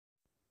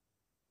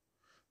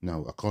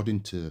Now,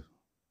 according to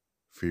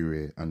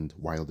Fury and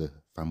Wilder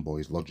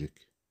fanboys'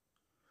 logic,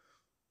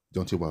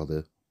 Deontay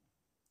Wilder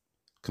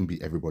can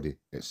beat everybody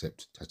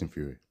except Tyson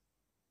Fury.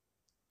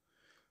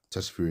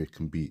 Tyson Fury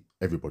can beat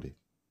everybody.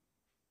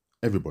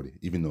 Everybody,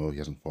 even though he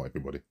hasn't fought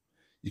everybody.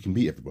 He can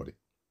beat everybody.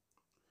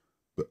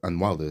 And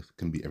Wilder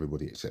can beat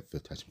everybody except for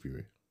Tyson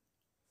Fury.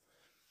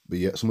 But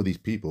yet some of these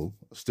people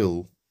are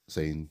still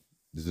saying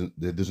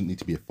there doesn't need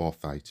to be a fourth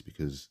fight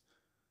because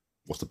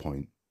what's the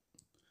point?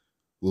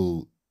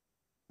 Well,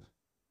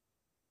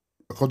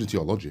 according to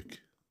your logic,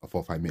 a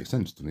fourth fight makes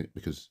sense, doesn't it?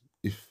 Because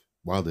if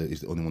Wilder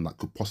is the only one that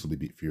could possibly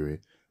beat Fury,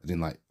 as in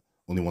like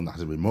only one that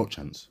has a remote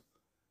chance,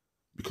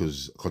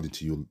 because according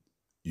to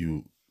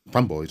you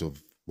fanboys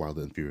of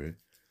Wilder and Fury,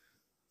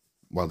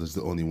 Wilder's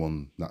the only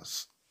one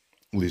that's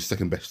the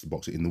second best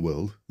boxer in the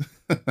world.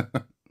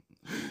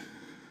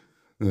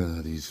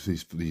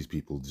 These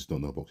people just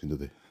don't know boxing, do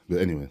they? But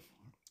anyway,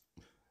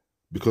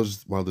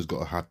 because Wilder's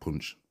got a hard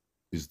punch,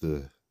 is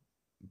the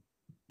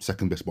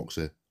second best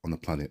boxer on the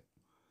planet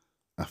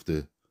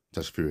after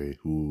Tyson Fury,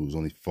 who's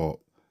only fought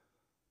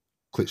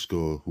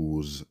Klitschko, who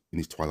was in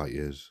his twilight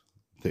years,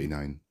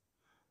 39,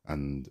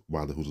 and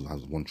Wilder, who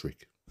has one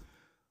trick.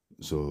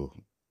 So,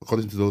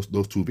 according to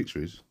those two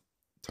victories,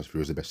 Tyson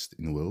Fury is the best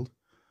in the world.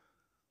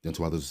 Deontay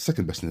Wilder's the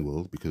second best in the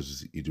world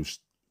because he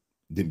just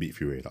didn't beat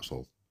Fury, that's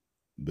all.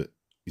 But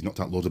he's knocked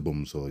out loads of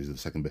bums, so he's the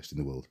second best in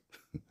the world.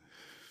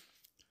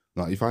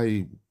 Now, if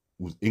I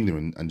was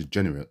ignorant and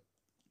degenerate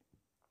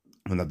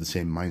and had the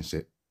same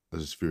mindset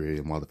as Fury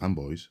and Wilder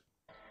fanboys,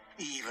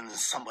 even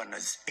someone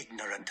as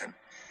ignorant and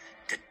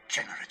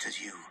degenerate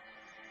as you,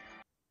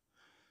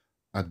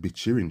 I'd be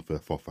cheering for a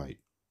fourth fight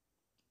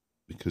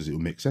because it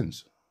would make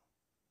sense.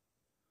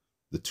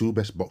 The two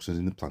best boxers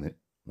in the planet,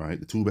 right?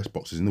 The two best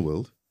boxers in the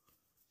world.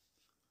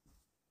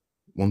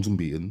 One's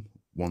unbeaten,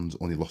 one's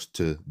only lost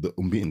to the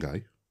unbeaten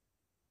guy.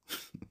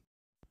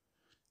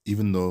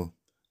 Even though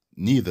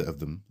neither of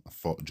them have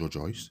fought Joe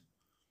Joyce,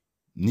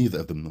 neither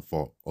of them have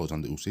fought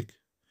Alexander Usyk,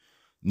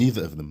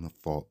 neither of them have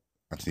fought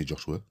Anthony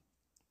Joshua,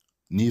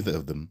 neither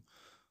of them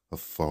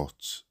have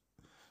fought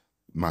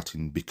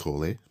Martin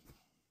Bicole,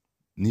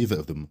 neither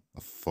of them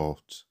have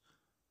fought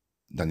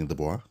Daniel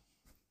Dubois,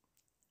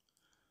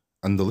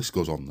 and the list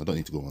goes on. I don't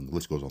need to go on, the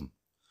list goes on.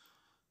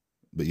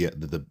 But yet,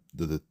 they're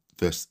the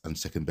first and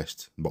second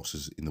best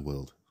boxers in the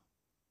world.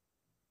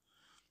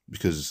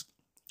 Because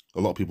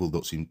a lot of people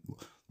don't seem...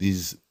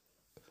 These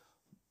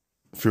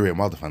Fury and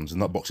Wilder fans are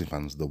not boxing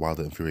fans, they're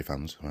Wilder and Fury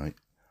fans, right?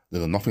 They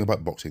know nothing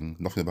about boxing,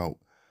 nothing about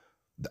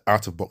the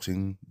art of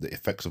boxing, the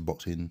effects of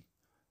boxing,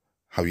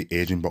 how you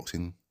age in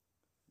boxing.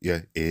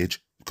 Yeah,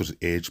 age, because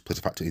age plays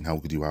a factor in how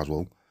good you are as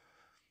well.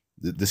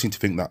 They seem to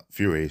think that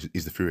Fury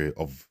is the Fury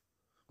of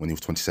when he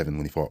was 27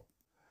 when he fought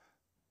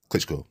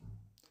Klitschko.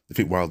 They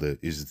think Wilder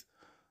is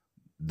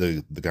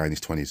the guy in his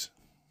 20s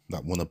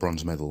that won a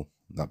bronze medal,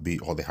 that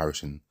beat Holly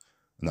Harrison,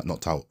 and that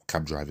knocked out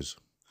cab drivers.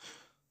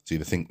 So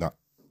they think that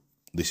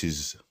this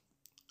is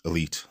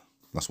elite.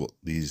 That's what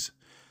these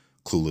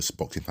clueless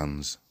boxing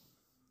fans,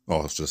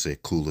 or should I say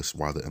clueless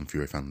Wilder and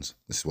Fury fans,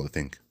 this is what they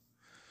think.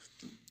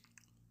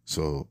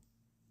 So,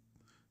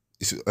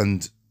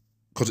 and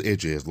because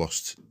AJ has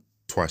lost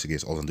twice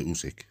against Alexander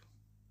Usyk,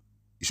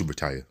 he should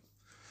retire.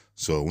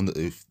 So I wonder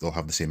if they'll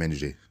have the same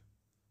energy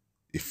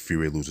if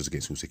Fury loses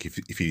against Usyk,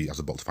 if he has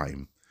a box to fight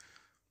him.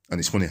 And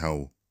it's funny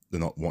how they're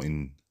not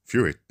wanting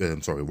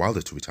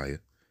Wilder to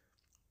retire,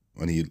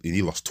 and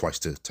he lost twice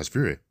to Tyson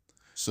Fury.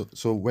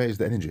 So where is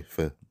the energy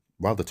for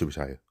Wilder to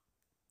retire?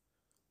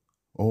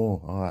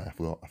 Oh, I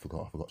forgot.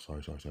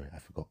 Sorry. I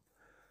forgot.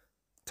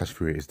 Tyson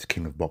Fury is the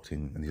king of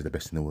boxing, and he's the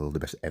best in the world, the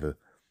best ever.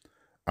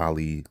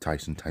 Ali,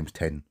 Tyson times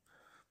 10.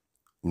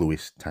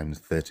 Lewis times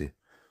 30.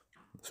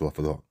 So I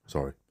forgot.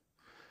 Sorry.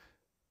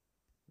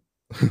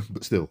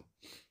 But still.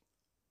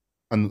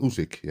 And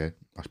Usyk, yeah,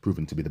 has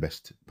proven to be the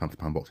best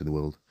pound-for-pound boxer in the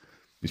world.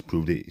 He's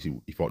proved it.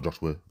 He fought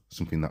Joshua,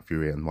 something that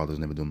Fury and Wilder's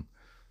never done.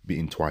 Beat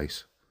him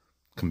twice,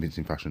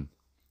 convincing fashion.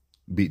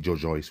 Beat Joe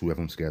Joyce, who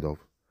everyone's scared of.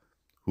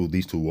 Who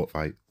these two won't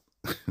fight.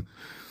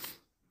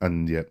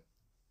 And yet,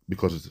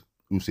 because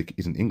Usyk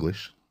isn't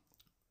English,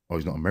 or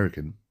he's not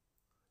American,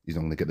 he's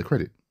not going to get the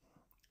credit.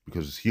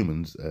 Because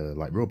humans are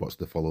like robots.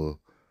 They're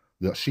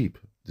like sheep.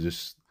 They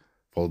just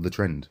follow the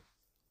trend.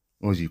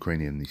 Oh, he's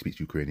Ukrainian. He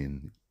speaks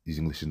Ukrainian. His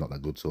English is not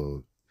that good,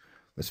 so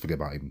let's forget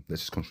about him.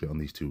 Let's just concentrate on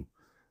these two,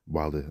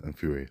 Wilder and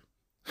Fury.